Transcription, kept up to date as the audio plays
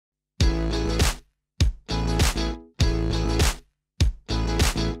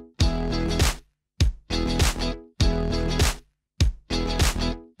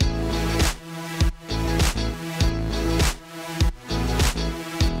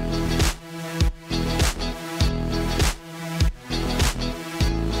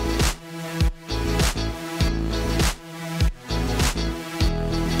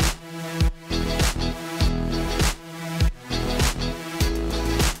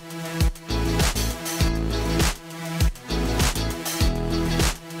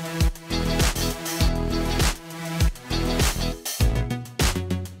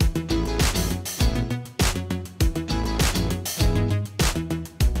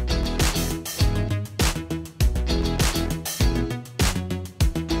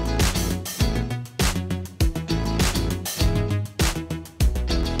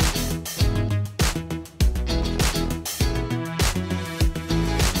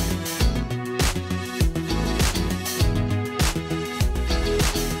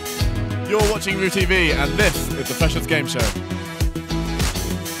You're watching RUTV and this is the Freshers Game Show.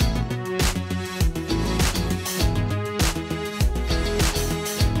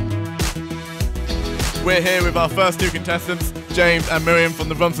 We're here with our first two contestants, James and Miriam from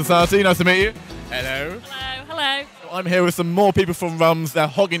the Rum Society. Nice to meet you. Hello. Hello, hello. I'm here with some more people from Rums. They're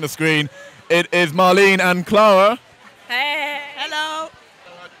hogging the screen. It is Marlene and Clara. Hey. Hello.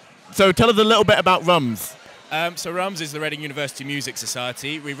 So tell us a little bit about Rums. So Rums is the Reading University Music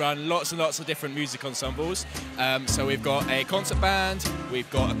Society. We run lots and lots of different music ensembles. So we've got a concert band, we've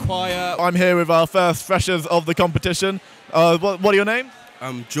got a choir. I'm here with our first freshers of the competition. What are your names?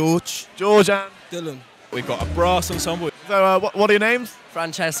 George. George and Dylan. We've got a brass ensemble. So what are your names?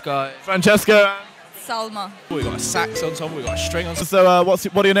 Francesco. Francesco and Salma. We've got a sax ensemble, we've got a string ensemble. So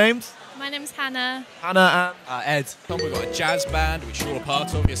what are your names? My name's Hannah. Hannah and Ed. We've got a jazz band, which you're a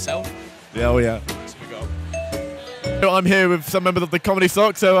part of yourself. yeah, oh yeah. So we got So I'm here with some members of the Comedy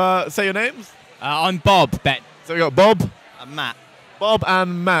Sock. So say your names. I'm Bob, Ben. So we got Bob. Matt. Bob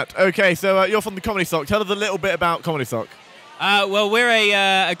and Matt. Okay, so you're from the Comedy Sock. Tell us a little bit about Comedy Sock. Well, we're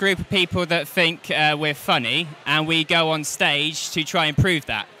a group of people that think we're funny, and we go on stage to try and prove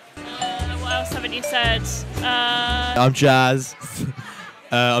that. What else haven't you said? I'm Jazz.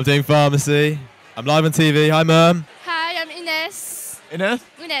 I'm doing pharmacy. I'm live on TV. Hi, Mum. Hi, I'm Ines. Ines?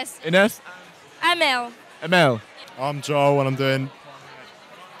 Ines. Amel. Emel. I'm Joel and I'm doing...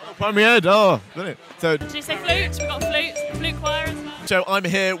 Primary Ed. Oh, brilliant. So, Did you say flute? We've got flute choir as well. so I'm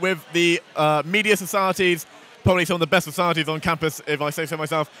here with the media societies, probably some of the best societies on campus, if I say so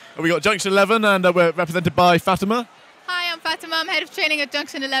myself. We got Junction 11 and we're represented by Fatima. Hi, I'm Fatima. I'm head of training at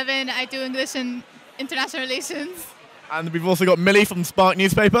Junction 11. I do English and international relations. And we've also got Millie from Spark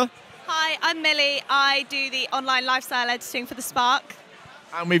newspaper. Hi, I'm Millie. I do the online lifestyle editing for The Spark.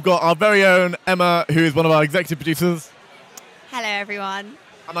 And we've got our very own Emma, who is one of our executive producers. Hello, everyone.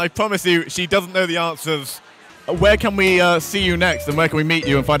 And I promise you, she doesn't know the answers. Where can we see you next and where can we meet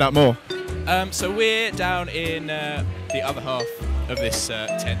you and find out more? so we're down in the other half of this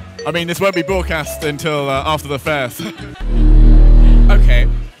tent. I mean, this won't be broadcast until after the fair. So. Okay.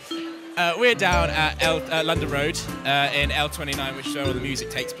 We're down at London Road in L29, which is where all the music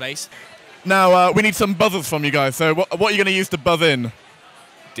takes place. Now, we need some buzzers from you guys. So what are you going to use to buzz in?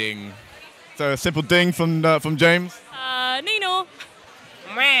 Ding. So a simple ding from James. Nino.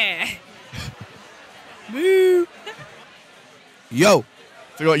 Meh. Moo. Yo.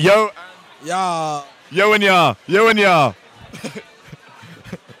 So we got yo, Yeah. yo and ya, yo and ya.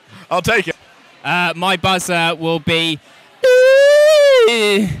 I'll take it. My buzzer will be...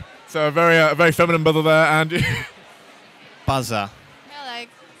 So a very feminine buzzer there, and Buzzer. I like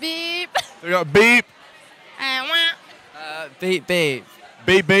beep. so we got beep, Beep beep.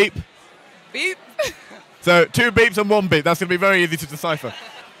 beep, beep. Beep. So 2 beeps and 1 beep. That's going to be very easy to decipher.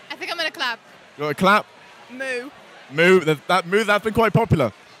 I think I'm gonna clap. You got a clap, Moo. moo. That's been quite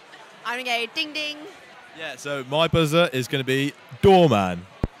popular. I'm going to go ding ding. Yeah, so my buzzer is going to be doorman.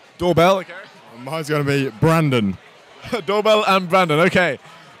 Doorbell, okay. Mine's going to be Brandon. Doorbell and Brandon, okay.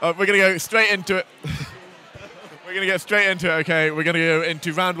 We're going to go straight into it. We're going to get straight into it, okay. We're going to go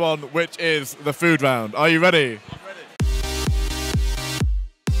into round 1, which is the food round. Are you ready?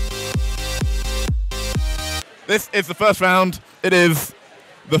 This is the first round. It is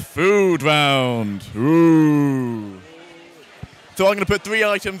the food round. Ooh. So I'm going to put 3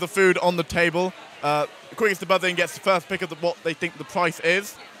 items of food on the table. The quickest to buzz in gets the first pick of what they think the price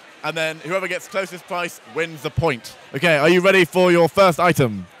is. And then whoever gets closest price wins the point. Okay, are you ready for your first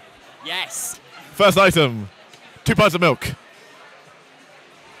item? Yes. First item, 2 pints of milk.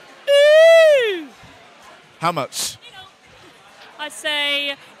 How much? I'd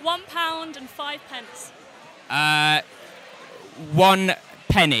say £1 and 5 pence. 1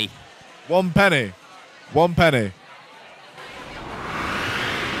 penny. 1 penny. 1 penny.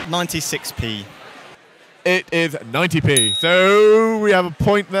 96p. It is 90p. So we have a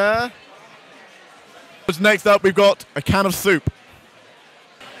point there. Next up, we've got a can of soup.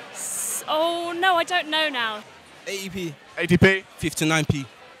 Oh, no, I don't know now. 80p. 80p. 59p.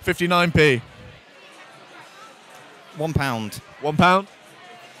 59p. £1. £1.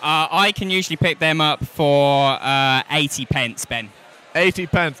 I can usually pick them up for 80 pence, Ben. 80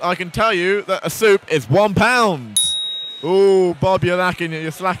 pence. I can tell you that a soup is £1. Ooh, Bob, you're slacking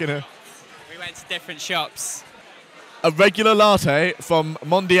here. We went to different shops. A regular latte from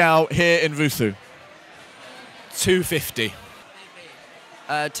Mondial here in Rusu. £2.50.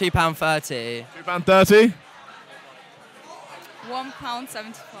 £2.30. £2.30.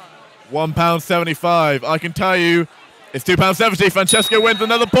 £1.75. £1.75. I can tell you it's £2.70. Francesco wins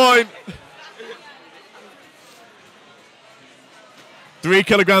another point. 3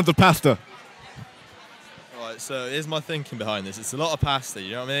 kilograms of pasta. Right, so here's my thinking behind this. It's a lot of pasta,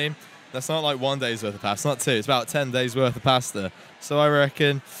 you know what I mean? That's not like 1 day's worth of pasta, not 2. It's about 10 days worth of pasta. So I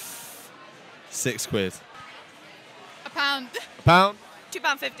reckon £6. A pound. A pound?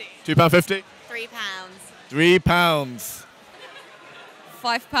 £2.50. £2.50? £3. £3. £5.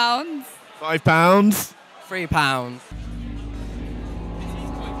 £5. £3.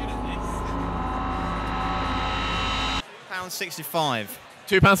 £1.65.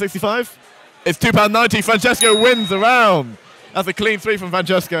 £2.65? It's £2.90. Francesco wins the round. That's a clean 3 from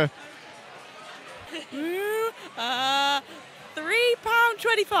Francesco.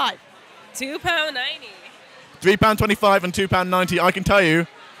 £3.25. £2.90. £3.25 and £2.90. I can tell you,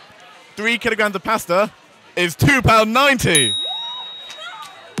 3 kilograms of pasta is £2.90.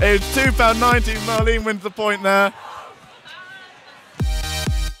 It's £2.90. Marlene wins the point there.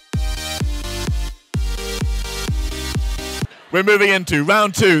 We're moving into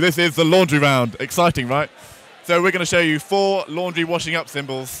round 2. This is the laundry round. Exciting, right? So we're going to show you 4 laundry washing up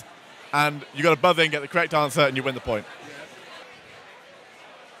symbols, and you got to buzz in, get the correct answer, and you win the point.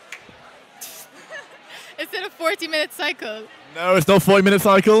 Is it a 40-minute cycle? No, it's not a 40-minute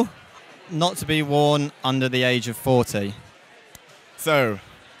cycle. Not to be worn under the age of 40. So,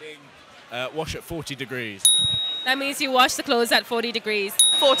 Wash at 40 degrees. That means you wash the clothes at 40 degrees.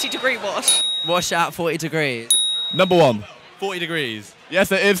 40-degree wash. Wash at 40 degrees. number 1. 40 degrees.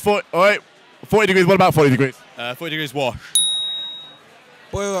 Yes, it is 40. All right, 40 degrees. What about 40 degrees? 40 degrees wash.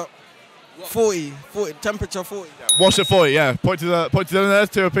 Boil up. 40, temperature 40. Wash at 40. Yeah. Point to the there.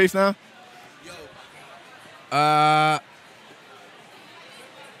 2 apiece now.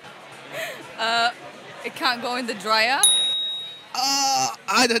 It can't go in the dryer.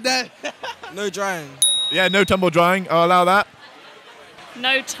 I don't know. No drying. Yeah, no tumble drying. I'll allow that.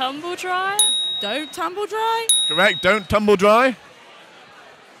 No tumble dryer? Don't tumble dry. Correct. Don't tumble dry.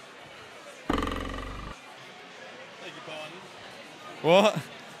 What?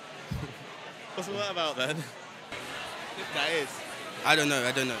 What's all that about then? That is. I don't know.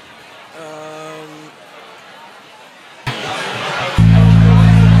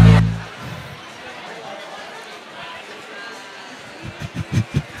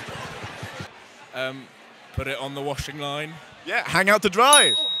 Put it on the washing line. Yeah, hang out to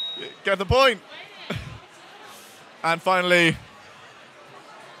dry. Get the point. And finally,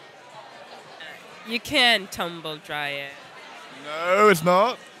 You can tumble dry it. no, it's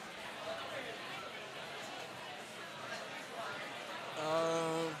not.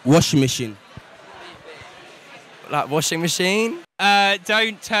 Washing machine. Like washing machine?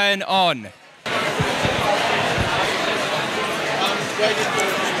 Don't turn on.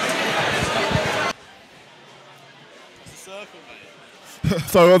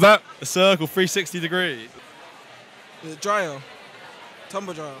 So what was that? A circle, 360 degrees. Dryer.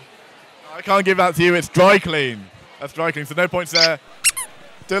 Tumble dryer. I can't give that to you. It's dry clean. That's dry clean. So no points there.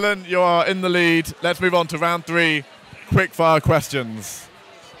 Dylan, you are in the lead. Let's move on to round 3. Quick fire questions.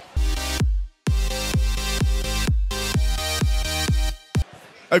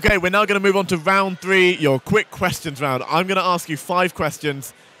 Okay, we're now going to move on to round 3, your quick questions round. I'm going to ask you 5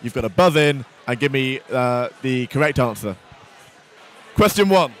 questions. You've got to buzz in and give me the correct answer. Question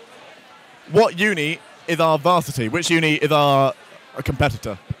 1. What uni is our varsity? Which uni is our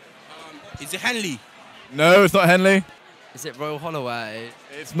competitor? Is it Henley? No, it's not Henley. Is it Royal Holloway?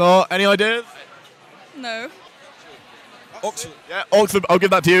 It's not. Any ideas? No. Oxford. Yeah, Oxford. I'll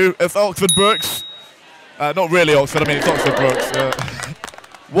give that to you. It's Oxford Brookes. Not really Oxford. I mean, it's Oxford Brookes.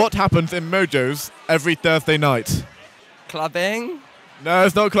 What happens in Mojo's every Thursday night? Clubbing. No,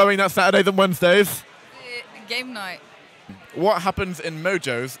 it's not clubbing. That's Saturdays and Wednesdays. Game night. What happens in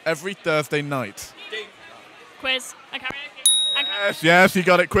Mojo's every Thursday night? Quiz and karaoke. Yes, you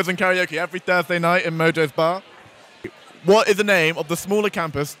got it. Quiz and karaoke every Thursday night in Mojo's bar. What is the name of the smaller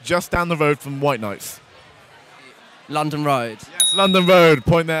campus just down the road from White Knights? London Road. Yes, London Road.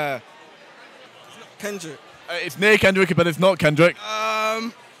 Point there. Kendrick. It's near Kendrick, but it's not Kendrick.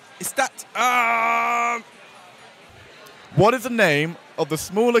 Is that What is the name of the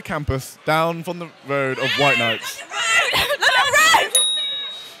smaller campus down from the road of White Knights?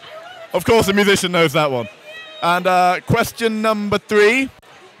 Of course, a musician knows that one. And question number 3.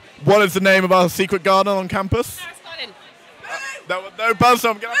 What is the name of our secret garden on campus? No buzz, so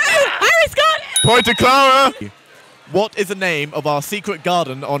I'm going to... Point to Clara. What is the name of our secret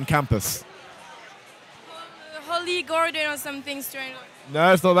garden on campus? Holly Gordon or something strange.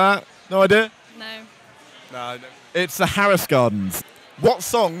 No, it's not that. No idea? No. No. It's the Harris Gardens. What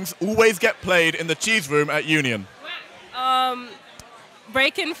songs always get played in the cheese room at Union?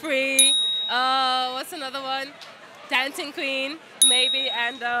 Breaking Free. What's another one? Dancing Queen, maybe,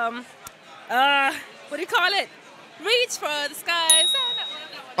 and what do you call it? Reach for the skies.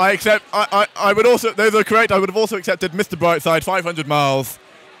 I accept. I would also. Those are correct. I would have also accepted Mr. Brightside, 500 miles,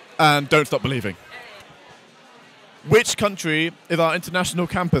 and Don't Stop Believing. Which country is our international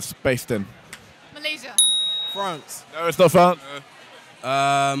campus based in? Malaysia. France. No, it's not France.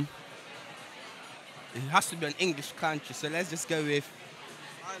 It has to be an English country, so let's just go with.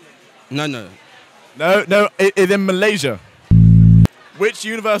 No. No, it is in Malaysia. Which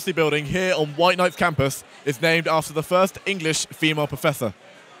university building here on White Knight's campus is named after the first English female professor?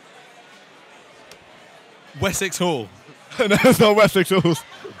 Wessex Hall. No, it's not Wessex Hall.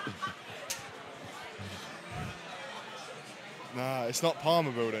 Nah, it's not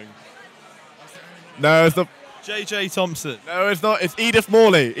Palmer Building. No, it's not. J.J. Thompson. No, it's not. It's Edith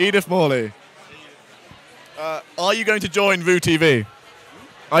Morley. Edith Morley. Are you going to join RUTV?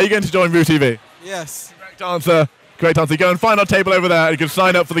 Are you going to join RUTV? Yes. Correct answer. Great answer. Go and find our table over there. You can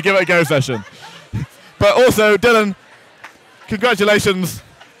sign up for the Give It a Go session. But also, Dylan, congratulations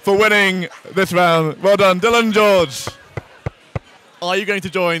for winning this round. Well done, Dylan George. Are you going to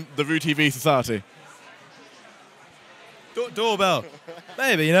join the RUTV Society? Doorbell.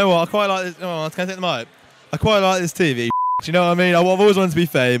 Maybe, you know what? I quite like this. Oh, can I take the mic? I quite like this TV. Do you know what I mean? I've always wanted to be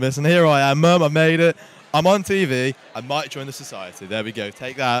famous, and here I am. Mum, I've made it. I'm on TV. I might join the society. There we go.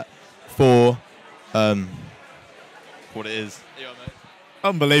 Take that for what it is.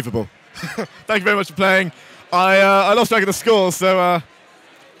 Unbelievable. Thank you very much for playing. I lost track of the scores, so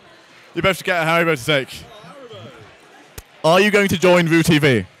you both should get a Haribo to take. Are you going to join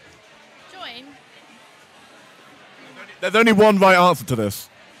RUTV? Join? There's only one right answer to this.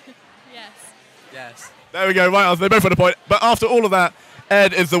 Yes. Yes. There we go, right answer. They both got a point. But after all of that,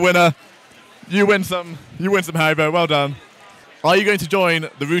 Ed is the winner. You win some Haribo. Well done. Are you going to join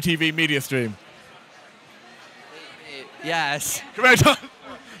the RUTV media stream? Yes. Correct.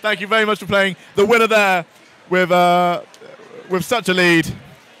 Thank you very much for playing. The winner there with such a lead,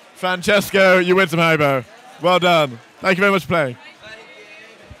 Francesco, you win some Haribo. Well done. Thank you very much for playing.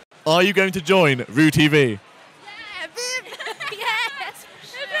 Are you going to join RUTV? Yes.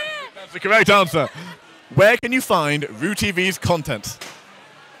 That's the correct answer. Where can you find RUTV's content?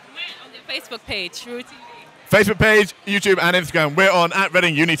 On the Facebook page, RUTV. Facebook page, YouTube, and Instagram. We're on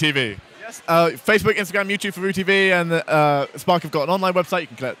 @ReadingUniTV. Yes. Facebook, Instagram, YouTube for RUTV, and Spark have got an online website. You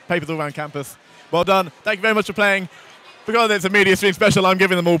can collect papers all around campus. Well done. Thank you very much for playing. Because it's a media stream special, I'm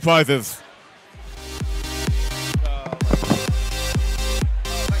giving them all prizes.